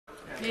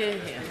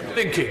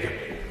Lynn Keegan.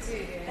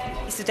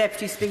 Mr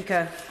Deputy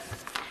Speaker,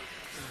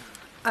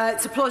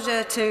 it's a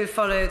pleasure to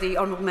follow the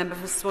Honourable Member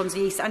for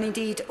Swansea East and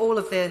indeed all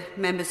of the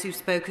members who've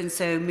spoken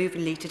so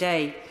movingly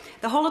today.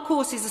 The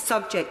Holocaust is a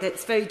subject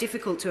that's very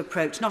difficult to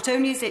approach. Not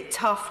only is it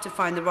tough to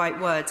find the right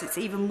words, it's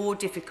even more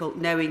difficult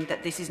knowing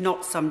that this is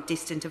not some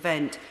distant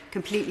event,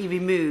 completely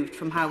removed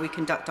from how we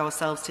conduct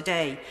ourselves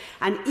today.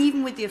 And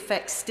even with the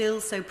effects still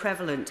so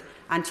prevalent,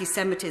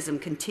 anti-Semitism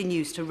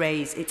continues to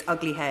raise its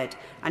ugly head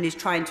and is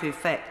trying to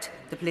affect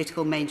the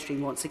political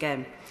mainstream once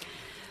again.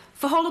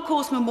 For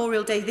Holocaust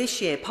Memorial Day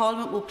this year,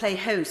 Parliament will play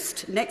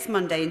host next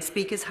Monday in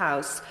Speaker's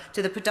House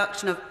to the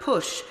production of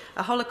Push,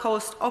 a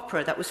Holocaust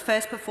opera that was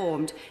first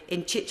performed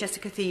in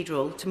Chichester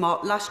Cathedral to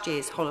mark last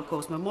year's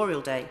Holocaust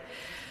Memorial Day.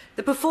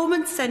 The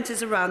performance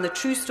centres around the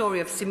true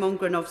story of Szymon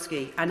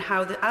Gronowski and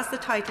how, as the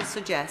title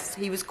suggests,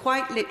 he was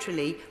quite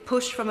literally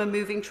pushed from a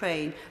moving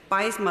train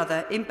by his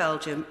mother in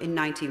Belgium in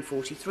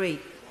 1943.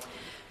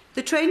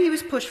 The train he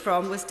was pushed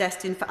from was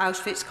destined for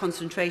Auschwitz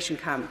concentration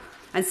camp,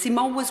 and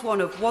Szymon was one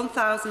of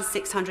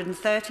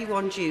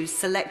 1,631 Jews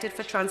selected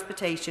for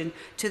transportation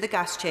to the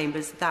gas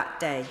chambers that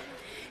day.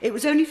 It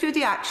was only through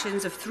the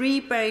actions of 3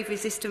 brave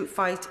resistant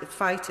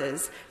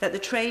fighters that the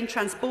train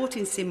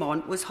transporting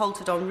Szymon was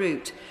halted en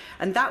route,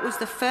 and that was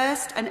the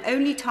first and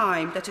only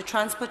time that a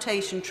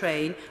transportation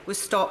train was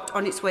stopped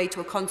on its way to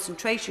a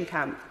concentration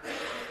camp.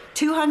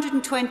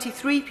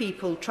 223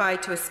 people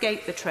tried to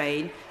escape the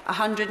train,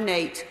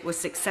 108 were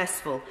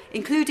successful,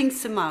 including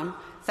Szymon,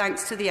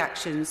 thanks to the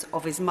actions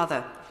of his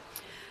mother.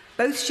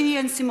 Both she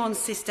and Szymon's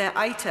sister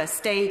Aita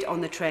stayed on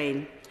the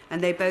train,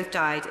 and they both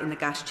died in the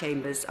gas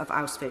chambers of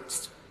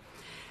Auschwitz.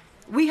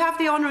 We have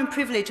the honour and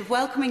privilege of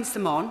welcoming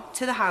Szymon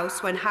to the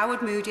House when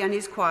Howard Moody and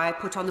his choir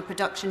put on the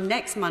production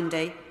next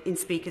Monday in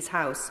Speaker's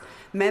House.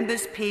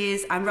 Members,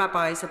 peers and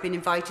rabbis have been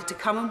invited to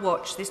come and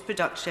watch this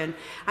production,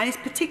 and it's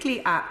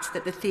particularly apt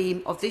that the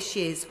theme of this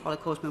year's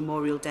Holocaust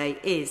Memorial Day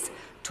is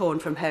Torn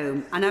from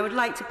Home. And I would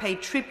like to pay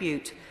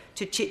tribute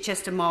to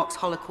Chichester Marks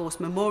Holocaust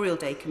Memorial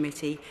Day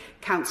Committee,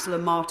 Councillor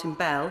Martin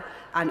Bell,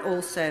 and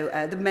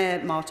also the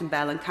Mayor Martin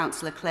Bell and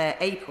Councillor Claire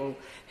Apel,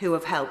 who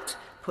have helped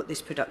put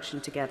this production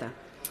together.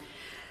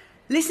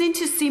 Listening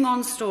to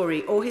Szymon's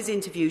story or his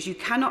interviews, you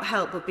cannot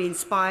help but be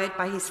inspired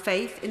by his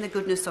faith in the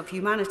goodness of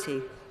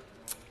humanity.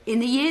 In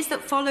the years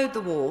that followed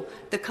the war,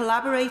 the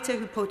collaborator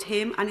who put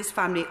him and his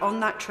family on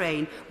that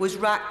train was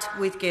racked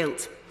with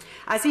guilt.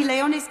 As he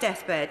lay on his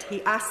deathbed,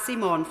 he asked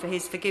Szymon for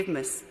his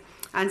forgiveness,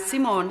 and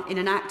Szymon, in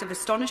an act of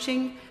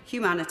astonishing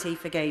humanity,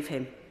 forgave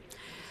him.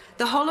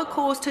 The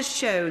Holocaust has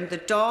shown the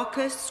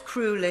darkest,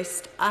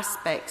 cruelest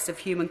aspects of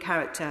human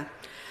character,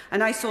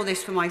 and I saw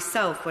this for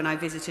myself when I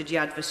visited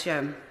Yad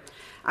Vashem.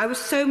 I was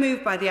so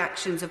moved by the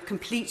actions of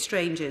complete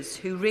strangers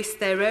who risked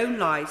their own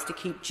lives to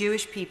keep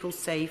Jewish people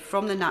safe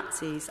from the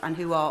Nazis and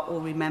who are all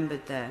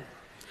remembered there.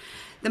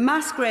 The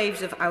mass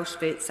graves of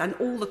Auschwitz and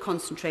all the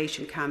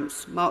concentration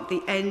camps marked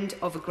the end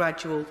of a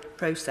gradual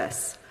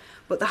process.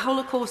 But the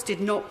Holocaust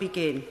did not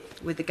begin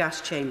with the gas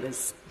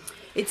chambers.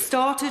 It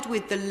started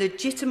with the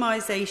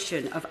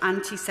legitimisation of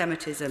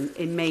anti-Semitism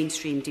in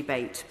mainstream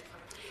debate.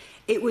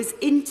 It was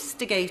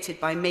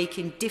instigated by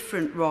making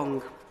different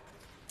wrong.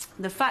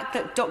 The fact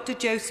that Dr.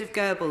 Joseph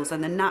Goebbels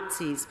and the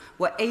Nazis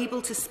were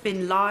able to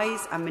spin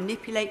lies and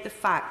manipulate the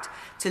fact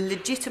to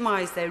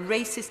legitimise their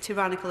racist,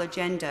 tyrannical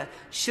agenda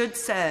should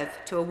serve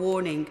to a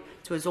warning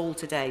to us all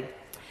today.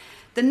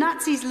 The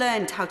Nazis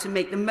learned how to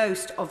make the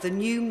most of the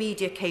new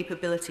media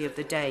capability of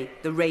the day,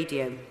 the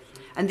radio.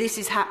 And this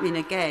is happening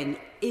again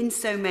in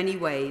so many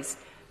ways.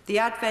 The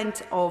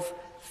advent of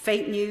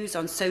fake news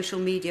on social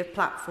media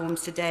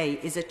platforms today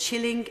is a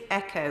chilling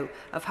echo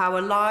of how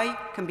a lie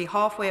can be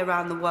halfway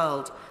around the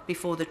world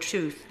before the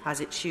truth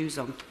has its shoes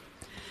on.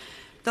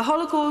 The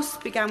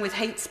Holocaust began with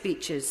hate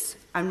speeches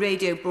and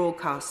radio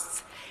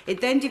broadcasts.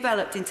 It then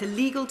developed into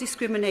legal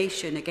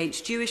discrimination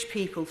against Jewish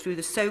people through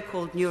the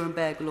so-called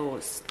Nuremberg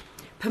laws.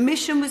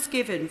 Permission was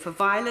given for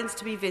violence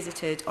to be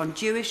visited on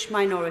Jewish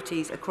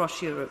minorities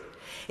across Europe.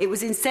 It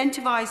was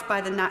incentivised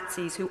by the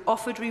Nazis, who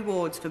offered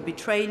rewards for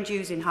betraying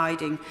Jews in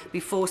hiding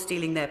before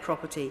stealing their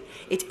property.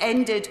 It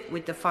ended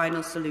with the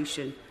final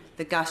solution,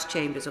 the gas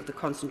chambers of the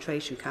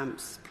concentration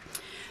camps.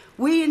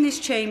 We in this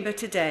chamber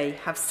today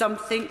have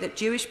something that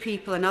Jewish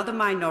people and other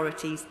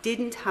minorities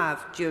didn't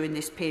have during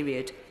this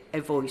period, a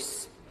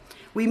voice.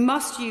 We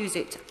must use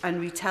it and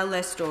retell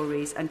their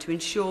stories, and to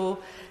ensure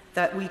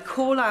that we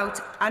call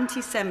out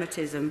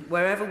anti-Semitism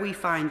wherever we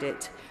find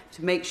it,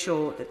 to make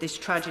sure that this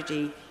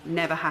tragedy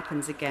never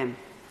happens again.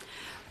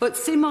 But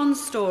Szymon's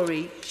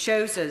story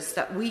shows us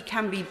that we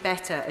can be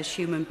better as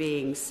human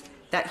beings,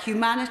 that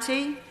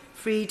humanity,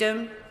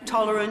 freedom,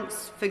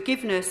 tolerance,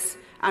 forgiveness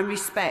and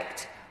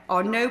respect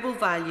are noble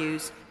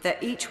values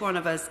that each one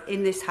of us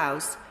in this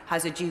House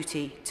has a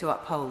duty to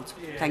uphold.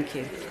 Thank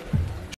you.